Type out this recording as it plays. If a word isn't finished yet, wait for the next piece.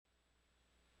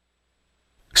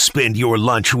Spend your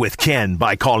lunch with Ken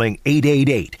by calling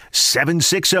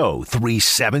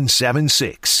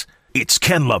 888-760-3776. It's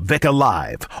Ken LaVicka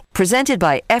Live. Presented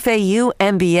by FAU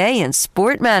MBA and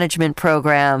Sport Management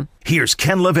Program. Here's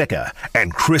Ken LaVicka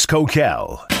and Chris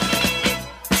Coquel.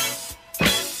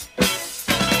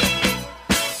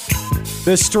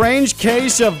 The strange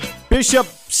case of Bishop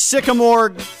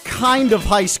Sycamore kind of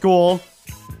high school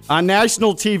on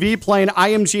national TV playing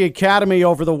IMG Academy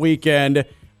over the weekend.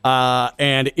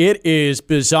 And it is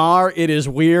bizarre, it is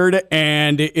weird,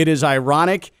 and it is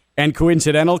ironic and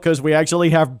coincidental because we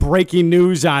actually have breaking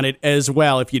news on it as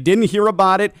well. If you didn't hear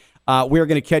about it, we're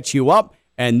going to catch you up.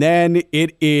 And then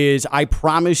it is, I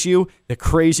promise you, the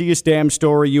craziest damn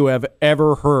story you have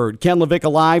ever heard. Ken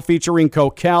LaVicka Live featuring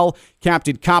Coquel,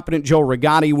 Captain Competent Joe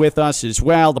Rigotti with us as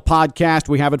well. The podcast,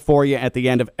 we have it for you at the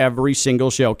end of every single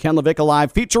show. Ken LaVicka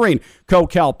Live featuring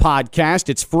Coquel podcast.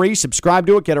 It's free. Subscribe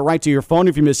to it. Get it right to your phone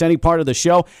if you miss any part of the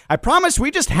show. I promise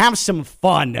we just have some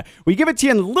fun. We give it to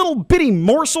you in little bitty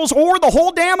morsels or the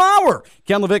whole damn hour.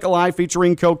 Ken LaVicka Live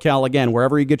featuring Coquel. Again,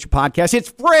 wherever you get your podcast, it's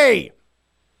free.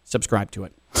 Subscribe to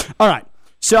it. All right.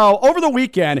 So over the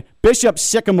weekend, Bishop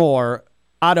Sycamore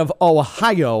out of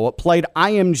Ohio played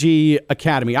IMG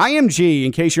Academy. IMG,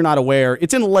 in case you're not aware,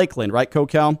 it's in Lakeland, right,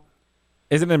 Coquel?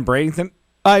 Is it in Bradenton?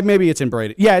 Maybe it's in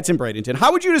Bradenton. Yeah, it's in Bradenton.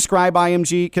 How would you describe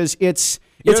IMG? Because it's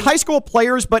high school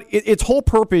players, but its whole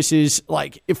purpose is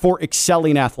like for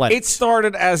excelling athletics. It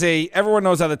started as everyone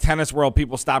knows how the tennis world,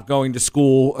 people stop going to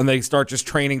school and they start just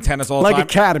training tennis all the time. Like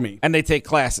academy. And they take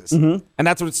classes. Mm-hmm. And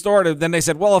that's what it started. Then they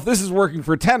said, well, if this is working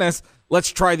for tennis, let's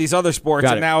try these other sports.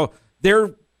 Got and it. now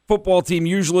their football team,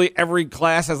 usually every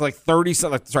class has like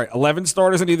 11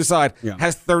 starters on either side,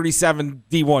 has 37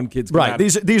 D1 kids. Right.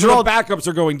 These are all backups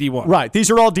are going D1. Right. These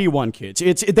are all D1 kids.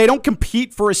 They don't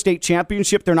compete for a state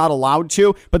championship. They're not allowed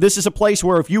to. But this is a place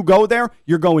where if you go there,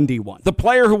 you're going D1. The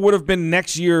player who would have been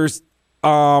next year's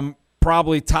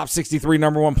probably top 63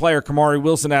 number one player, Kamari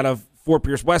Wilson out of Fort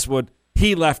Pierce Westwood,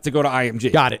 he left to go to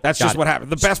IMG. Got it. That's just what happened.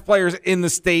 The best players in the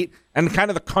state and kind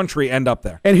of the country end up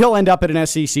there. And he'll end up at an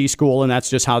SEC school, and that's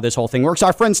just how this whole thing works.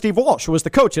 Our friend Steve Walsh was the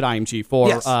coach at IMG for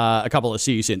a couple of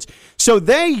seasons. So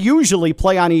they usually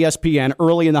play on ESPN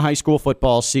early in the high school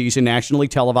football season, nationally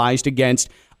televised against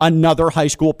another high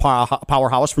school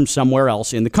powerhouse from somewhere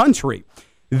else in the country.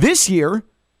 This year,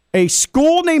 a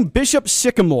school named Bishop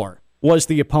Sycamore was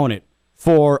the opponent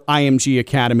for IMG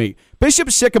Academy. Bishop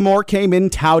Sycamore came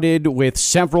in touted with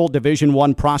several Division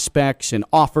I prospects and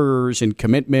offers and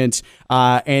commitments,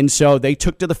 and so they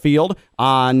took to the field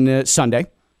on Sunday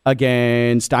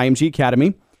against IMG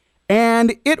Academy,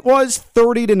 and it was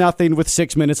 30-0 with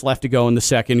 6 minutes left to go in the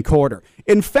second quarter.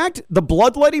 In fact, the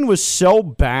bloodletting was so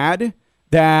bad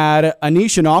that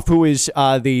Anish Shanoff, who is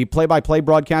the play-by-play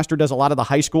broadcaster, does a lot of the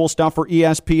high school stuff for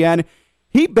ESPN,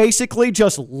 he basically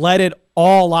just let it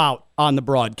all out on the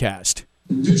broadcast.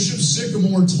 Bishop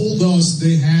Sycamore told us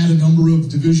they had a number of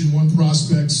Division I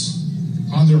prospects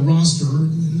on their roster.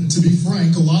 To be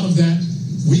frank, a lot of that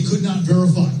we could not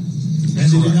verify.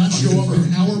 And they did not show up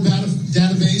in our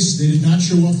database. They did not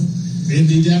show up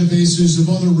in the databases of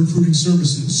other recruiting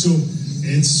services. So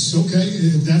it's okay.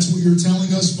 If that's what you're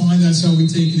telling us, fine. That's how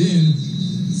we take it in.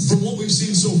 From what we've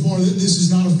seen so far, this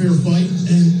is not a fair fight.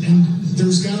 And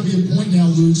there's got to be a point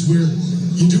now, Luke, where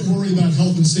you do worry about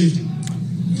health and safety.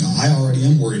 I already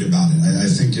am worried about it. I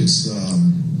think it's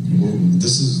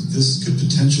this could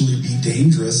potentially be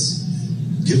dangerous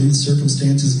given the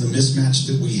circumstances and the mismatch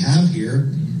that we have here.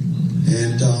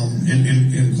 And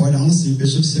quite honestly,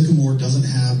 Bishop Sycamore doesn't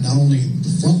have not only the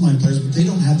frontline players, but they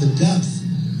don't have the depth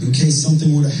in case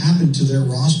something were to happen to their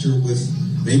roster with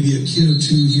maybe a kid or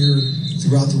two here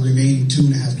throughout the remaining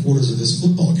 2.5 quarters of this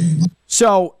football game.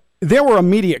 So there were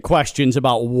immediate questions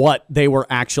about what they were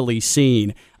actually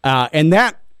seeing, and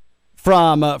that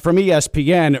from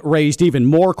ESPN raised even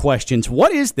more questions.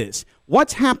 What is this?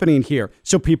 What's happening here?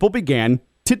 So people began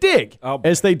to dig,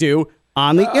 as they do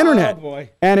on the internet.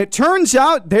 And it turns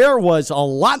out there was a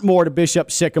lot more to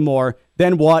Bishop Sycamore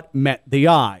than what met the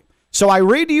eye. So I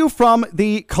read to you from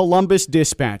the Columbus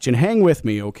Dispatch, and hang with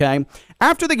me, okay?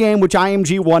 After the game, which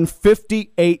IMG won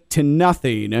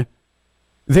 58-0,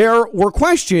 there were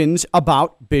questions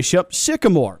about Bishop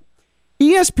Sycamore.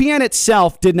 ESPN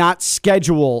itself did not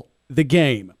schedule the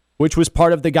game, which was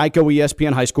part of the Geico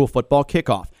ESPN High School Football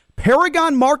Kickoff.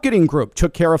 Paragon Marketing Group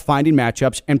took care of finding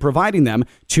matchups and providing them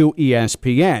to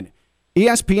ESPN.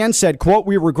 ESPN said, quote,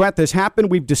 "We regret this happened.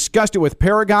 We've discussed it with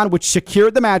Paragon, which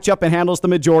secured the matchup and handles the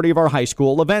majority of our high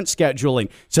school event scheduling."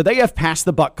 So they have passed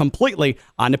the buck completely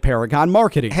on to Paragon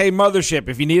marketing. Hey, Mothership,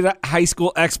 if you need a high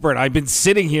school expert, I've been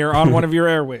sitting here on one of your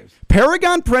airwaves.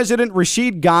 Paragon president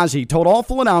Rashid Ghazi told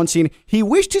Awful Announcing he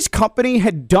wished his company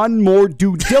had done more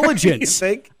due diligence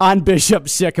on Bishop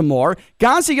Sycamore.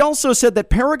 Ghazi also said that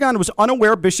Paragon was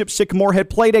unaware Bishop Sycamore had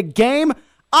played a game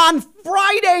on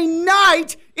Friday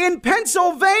night in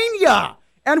Pennsylvania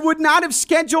and would not have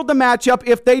scheduled the matchup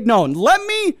if they'd known. Let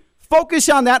me focus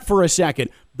on that for a second.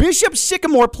 Bishop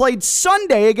Sycamore played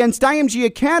Sunday against IMG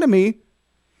Academy.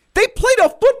 They played a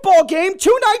football game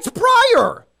 2 nights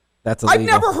prior. That's illegal. I've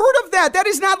never heard of that. That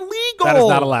is not legal. That is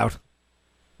not allowed.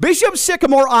 Bishop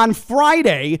Sycamore on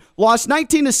Friday lost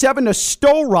 19-7 to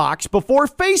Stowe Rocks before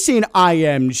facing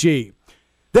IMG.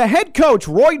 The head coach,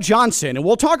 Roy Johnson, and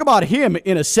we'll talk about him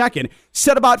in a second,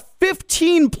 said about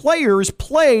 15 players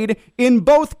played in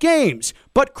both games.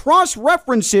 But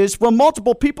cross-references from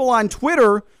multiple people on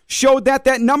Twitter showed that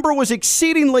that number was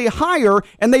exceedingly higher,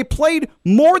 and they played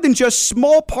more than just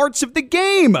small parts of the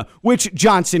game, which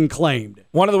Johnson claimed.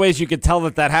 One of the ways you could tell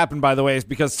that happened, by the way, is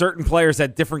because certain players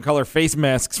had different color face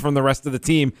masks from the rest of the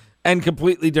team and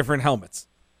completely different helmets.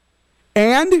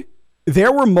 And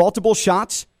there were multiple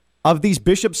shots of these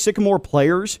Bishop Sycamore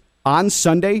players on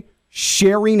Sunday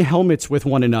sharing helmets with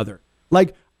one another.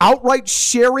 Like, outright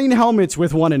sharing helmets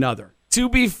with one another. To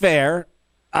be fair,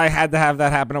 I had to have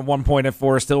that happen at one point at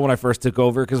Forest Hill when I first took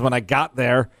over, because when I got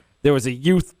there was a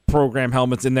youth program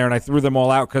helmets in there, and I threw them all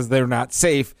out because they're not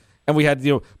safe, and we had to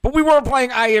deal. But we weren't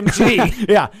playing IMG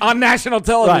yeah. on national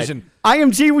television. Right.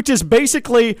 IMG, which is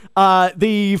basically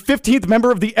the 15th member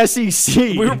of the SEC.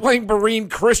 We were playing Berean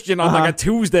Christian on like a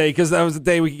Tuesday because that was the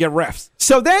day we could get refs.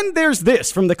 So then there's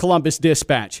this from the Columbus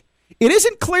Dispatch. It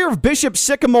isn't clear if Bishop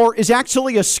Sycamore is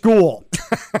actually a school.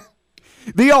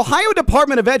 The Ohio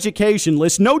Department of Education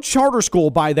lists no charter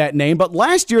school by that name, but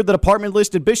last year the department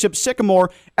listed Bishop Sycamore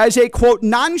as a, quote,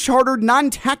 non-chartered,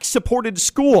 non-tax-supported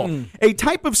school, a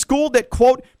type of school that,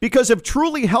 quote, because of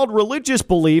truly held religious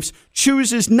beliefs,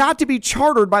 chooses not to be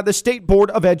chartered by the State Board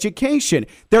of Education.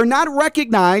 They're not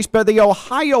recognized by the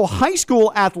Ohio High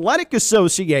School Athletic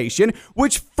Association,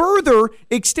 which further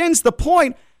extends the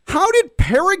point. How did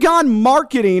Paragon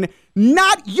Marketing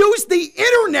not use the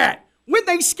internet when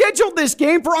they scheduled this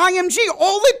game for IMG?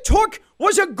 All it took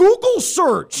was a Google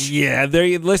search. Yeah,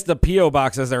 they list the P.O.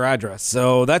 box as their address.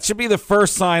 So that should be the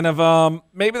first sign of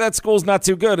maybe that school's not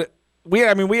too good. We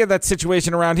had that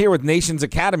situation around here with Nations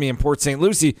Academy in Port St.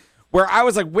 Lucie where I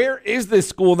was like, where is this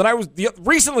school? Then I was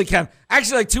recently, Ken,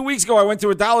 actually like 2 weeks ago, I went to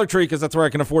a Dollar Tree because that's where I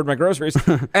can afford my groceries.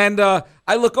 And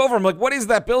I look over, I'm like, what is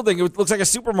that building? It looks like a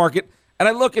supermarket. And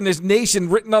I look and there's Nation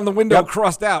written on the window,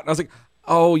 crossed out. And I was like,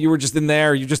 oh, you were just in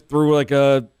there. You just threw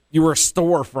you were a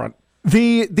storefront.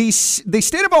 The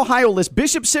state of Ohio lists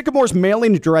Bishop Sycamore's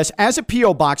mailing address as a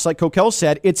P.O. box, like Coquel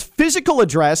said. Its physical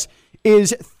address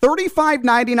is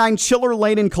 3599 Chiller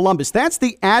Lane in Columbus. That's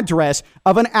the address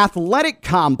of an athletic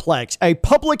complex, a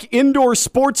public indoor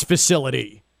sports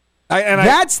facility.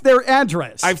 That's their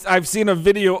address. I've seen a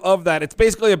video of that. It's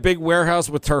basically a big warehouse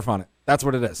with turf on it. That's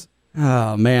what it is.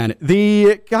 Oh, man.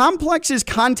 The complex's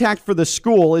contact for the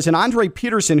school is an Andre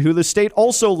Peterson, who the state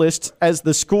also lists as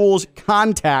the school's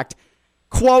contact.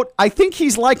 Quote, I think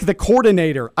he's like the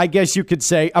coordinator, I guess you could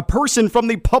say, a person from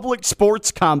the public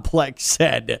sports complex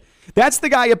said. That's the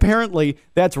guy, apparently,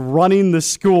 that's running the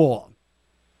school.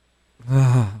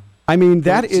 I mean,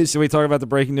 that is... Should we talk about the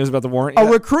breaking news about the warrant yet?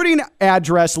 A recruiting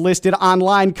address listed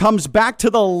online comes back to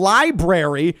the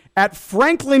library at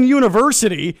Franklin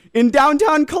University in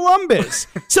downtown Columbus.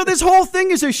 So this whole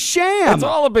thing is a sham. It's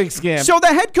all a big scam. So the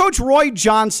head coach, Roy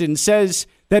Johnson, says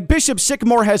that Bishop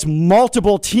Sycamore has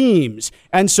multiple teams.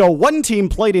 And so one team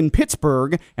played in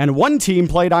Pittsburgh and one team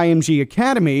played IMG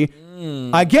Academy.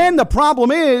 Again, the problem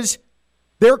is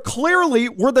there clearly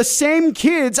were the same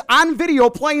kids on video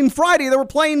playing Friday that were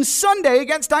playing Sunday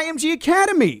against IMG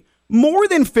Academy. More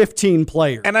than 15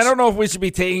 players. And I don't know if we should be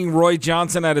taking Roy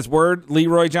Johnson at his word.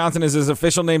 Leroy Johnson is his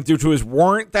official name due to his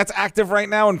warrant that's active right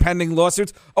now and pending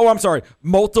lawsuits. Oh, I'm sorry.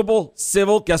 Multiple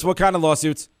civil. Guess what kind of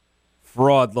lawsuits?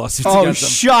 Fraud lawsuits against them.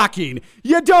 Shocking.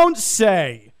 You don't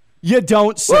say. You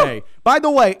don't say. Woo! By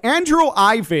the way, Andrew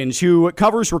Ivins, who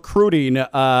covers recruiting,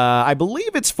 I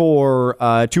believe it's for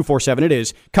 247, it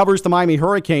is, covers the Miami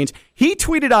Hurricanes. He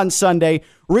tweeted on Sunday,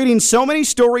 reading so many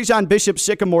stories on Bishop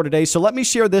Sycamore today, so let me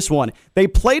share this one. They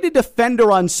played a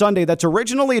defender on Sunday that's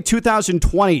originally a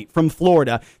 2020 from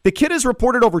Florida. The kid has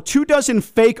reported over 24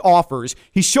 fake offers.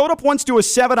 He showed up once to a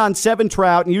 7-on-7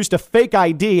 tryout and used a fake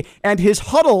ID, and his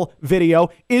huddle video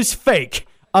is fake.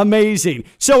 Amazing.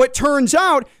 So it turns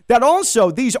out that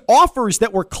also these offers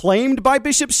that were claimed by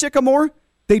Bishop Sycamore,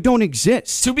 they don't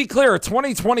exist. To be clear, a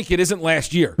 2020 kid isn't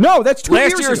last year. No, that's 2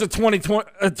 years Last year is ago.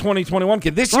 a 2021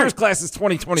 kid. This year's class is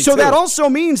 2022. So that also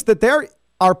means that there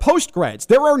are post-grads.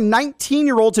 There are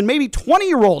 19-year-olds and maybe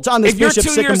 20-year-olds on this if you're Bishop 2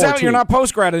 Sycamore years out, team. you're not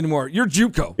post-grad anymore. You're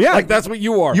JUCO. Yeah. Like, that's what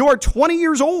you are. You are 20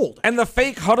 years old. And the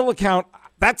fake huddle account,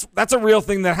 that's a real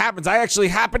thing that happens. I actually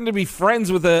happen to be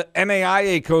friends with a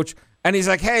NAIA coach, and he's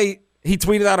like, hey, he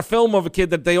tweeted out a film of a kid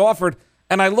that they offered,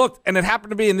 and I looked, and it happened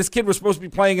to be, and this kid was supposed to be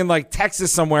playing in, like,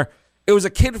 Texas somewhere. It was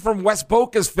a kid from West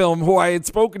Boca's film who I had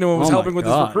spoken to and was helping with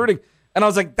his recruiting. And I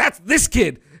was like, that's this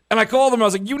kid. And I called him. I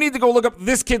was like, you need to go look up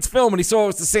this kid's film. And he saw it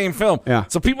was the same film. Yeah.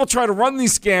 So people try to run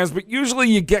these scams, but usually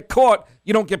you get caught.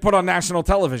 You don't get put on national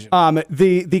television.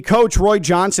 The coach, Roy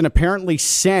Johnson, apparently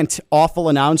sent Awful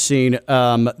Announcing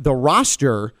the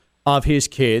roster of his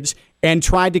kids and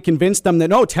tried to convince them that,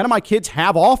 no, 10 of my kids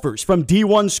have offers from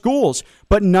D1 schools.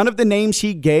 But none of the names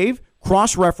he gave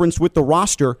cross-referenced with the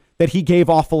roster that he gave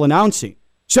Awful Announcing.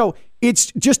 So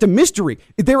it's just a mystery.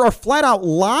 There are flat-out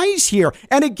lies here.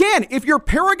 And again, if you're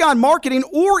Paragon Marketing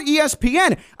or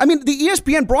ESPN, I mean, the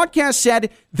ESPN broadcast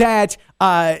said that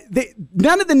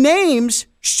none of the names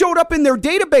showed up in their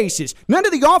databases. None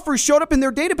of the offers showed up in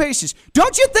their databases.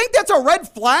 Don't you think that's a red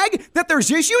flag that there's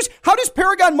issues? How does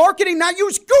Paragon Marketing not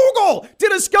use Google to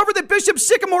discover that Bishop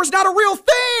Sycamore is not a real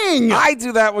thing? I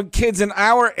do that when kids in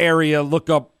our area look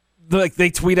up, like they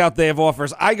tweet out they have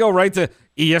offers. I go right to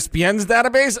ESPN's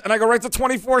database, and I go right to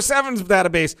 24/7's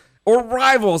database or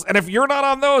Rivals. And if you're not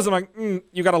on those, I'm like,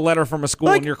 you got a letter from a school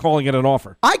and you're calling it an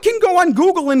offer. I can go on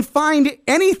Google and find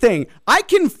anything. I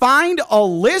can find a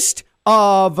list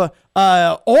of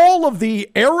all of the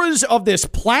eras of this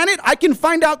planet. I can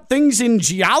find out things in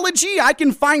geology. I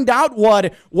can find out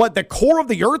what the core of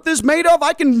the earth is made of.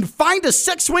 I can find a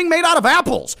sex swing made out of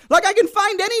apples. Like, I can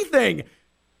find anything.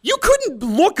 You couldn't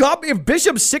look up if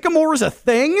Bishop Sycamore is a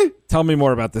thing? Tell me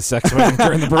more about this sex swing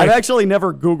during the break. I've actually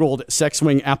never Googled sex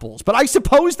swing apples, but I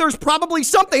suppose there's probably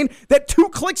something that 2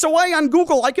 clicks away on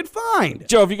Google I could find.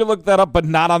 Joe, if you could look that up, but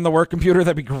not on the work computer,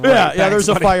 that'd be great. Yeah, Thanks, there's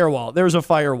buddy. a firewall. There's a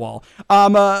firewall.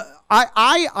 I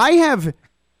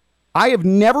have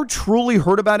never truly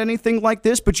heard about anything like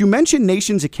this, but you mentioned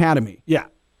Nations Academy. Yeah.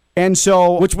 And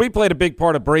so, Which we played a big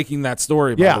part of breaking that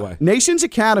story, by the way. Nations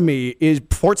Academy is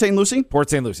Port St. Lucie. Port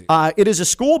St. Lucie. It is a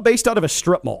school based out of a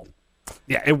strip mall.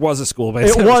 Yeah, it was a school.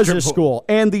 It was a school.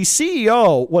 And the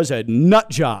CEO was a nut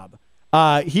job.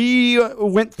 He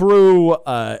went through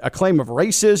a claim of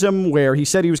racism where he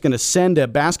said he was going to send a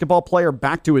basketball player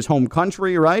back to his home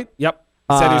country, right? Yep.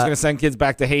 Said he was going to send kids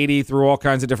back to Haiti through all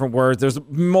kinds of different words. There's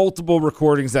multiple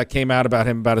recordings that came out about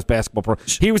him, about his basketball program.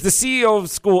 He was the CEO of the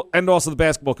school and also the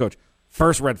basketball coach.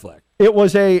 First red flag. It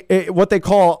was what they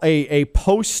call a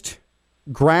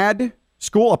post-grad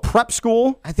school, a prep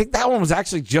school. I think that one was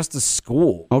actually just a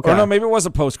school. Okay. Or no, maybe it was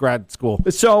a post-grad school.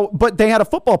 So, but they had a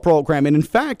football program. And in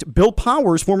fact, Bill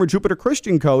Powers, former Jupiter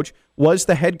Christian coach, was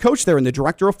the head coach there and the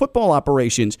director of football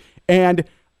operations. And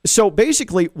so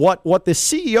basically what the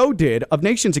CEO did of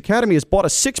Nations Academy is bought a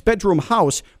 6-bedroom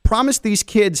house, promised these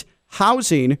kids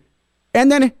housing,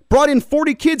 and then brought in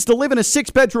 40 kids to live in a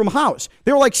 6-bedroom house.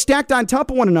 They were like stacked on top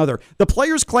of one another. The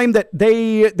players claimed that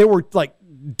there were like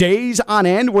days on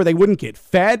end where they wouldn't get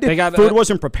fed. Food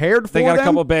wasn't prepared for them. They got a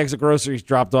couple of bags of groceries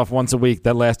dropped off once a week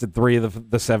that lasted 3 of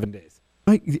the 7 days.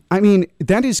 I mean,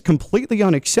 that is completely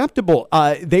unacceptable.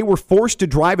 They were forced to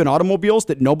drive in automobiles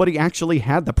that nobody actually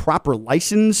had the proper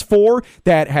license for,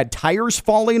 that had tires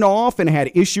falling off and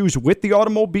had issues with the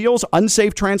automobiles,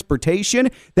 unsafe transportation.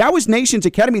 That was Nations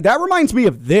Academy. That reminds me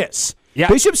of this. Yeah.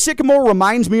 Bishop Sycamore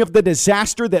reminds me of the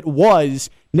disaster that was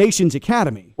Nations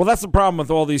Academy. Well, that's the problem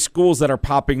with all these schools that are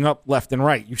popping up left and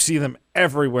right. You see them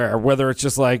everywhere, whether it's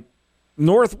just like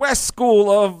Northwest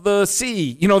School of the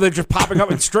Sea. You know, they're just popping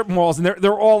up in strip malls, and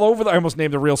they're all over. I almost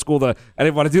named a real school that I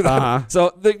didn't want to do that. Uh-huh.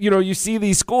 So, you see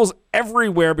these schools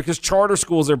everywhere because charter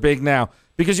schools are big now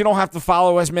because you don't have to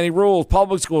follow as many rules.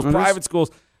 Public schools, private schools.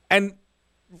 And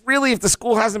really, if the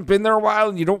school hasn't been there a while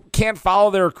and you can't follow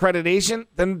their accreditation,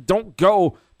 then don't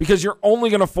go because you're only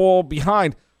going to fall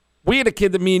behind. We had a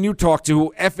kid that me and you talked to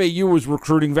who FAU was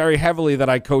recruiting very heavily that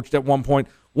I coached at one point.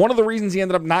 One of the reasons he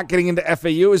ended up not getting into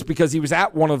FAU is because he was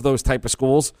at one of those type of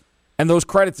schools, and those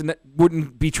credits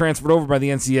wouldn't be transferred over by the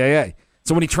NCAA.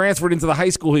 So when he transferred into the high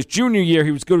school his junior year,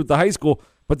 he was good with the high school,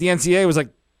 but the NCAA was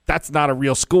like, that's not a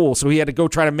real school. So he had to go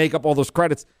try to make up all those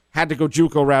credits, had to go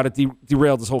JUCO route. It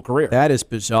derailed his whole career. That is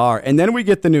bizarre. And then we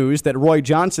get the news that Roy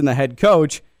Johnson, the head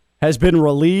coach, has been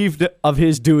relieved of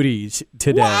his duties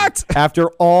today. What? After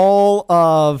all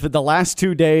of the last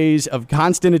 2 days of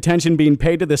constant attention being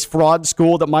paid to this fraud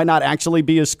school that might not actually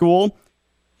be a school,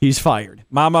 he's fired.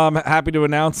 Mama, I'm happy to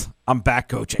announce I'm back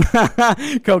coaching.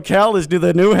 Coquel is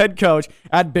the new head coach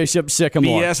at Bishop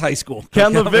Sycamore. BS High School.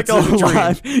 Ken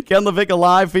LaVicka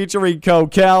Live featuring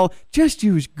Coquel. Just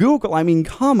use Google. I mean,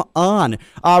 come on.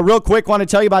 Real quick, want to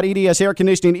tell you about EDS Air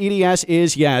Conditioning. EDS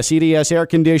Air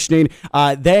Conditioning.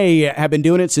 They have been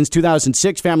doing it since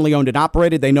 2006, family owned and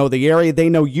operated. They know the area. They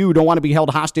know you don't want to be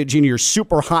held hostage in your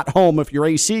super hot home if your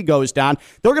AC goes down.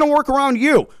 They're going to work around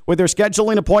you with their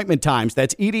scheduling appointment times.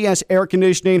 That's EDS Air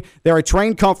Conditioning. They're a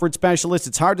trained comfort specialist.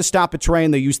 It's hard to stop a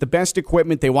train. They use the best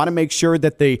equipment. They want to make sure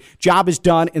that the job is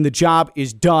done and the job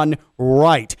is done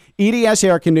right. EDS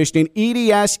Air Conditioning.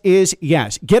 EDS is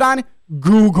yes. Get on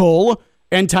Google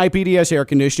and type EDS Air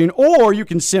Conditioning, or you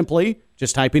can simply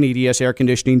just type in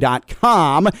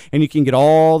edsairconditioning.com and you can get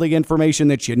all the information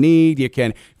that you need. You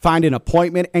can find an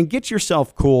appointment and get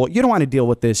yourself cool. You don't want to deal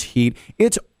with this heat.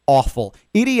 It's awful.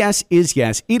 EDS is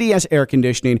yes. EDS Air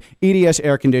Conditioning,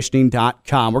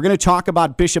 edsairconditioning.com. We're going to talk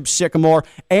about Bishop Sycamore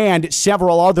and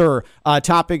several other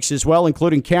topics as well,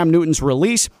 including Cam Newton's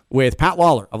release with Pat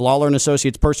Lawler of Lawler &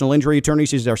 Associates Personal Injury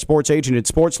Attorneys. He's our sports agent and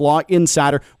sports law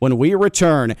insider when we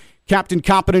return. Captain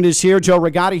Competent is here. Joe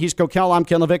Rigotti. He's Coquel. I'm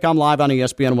Ken LaVicka. I'm live on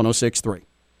ESPN 106.3.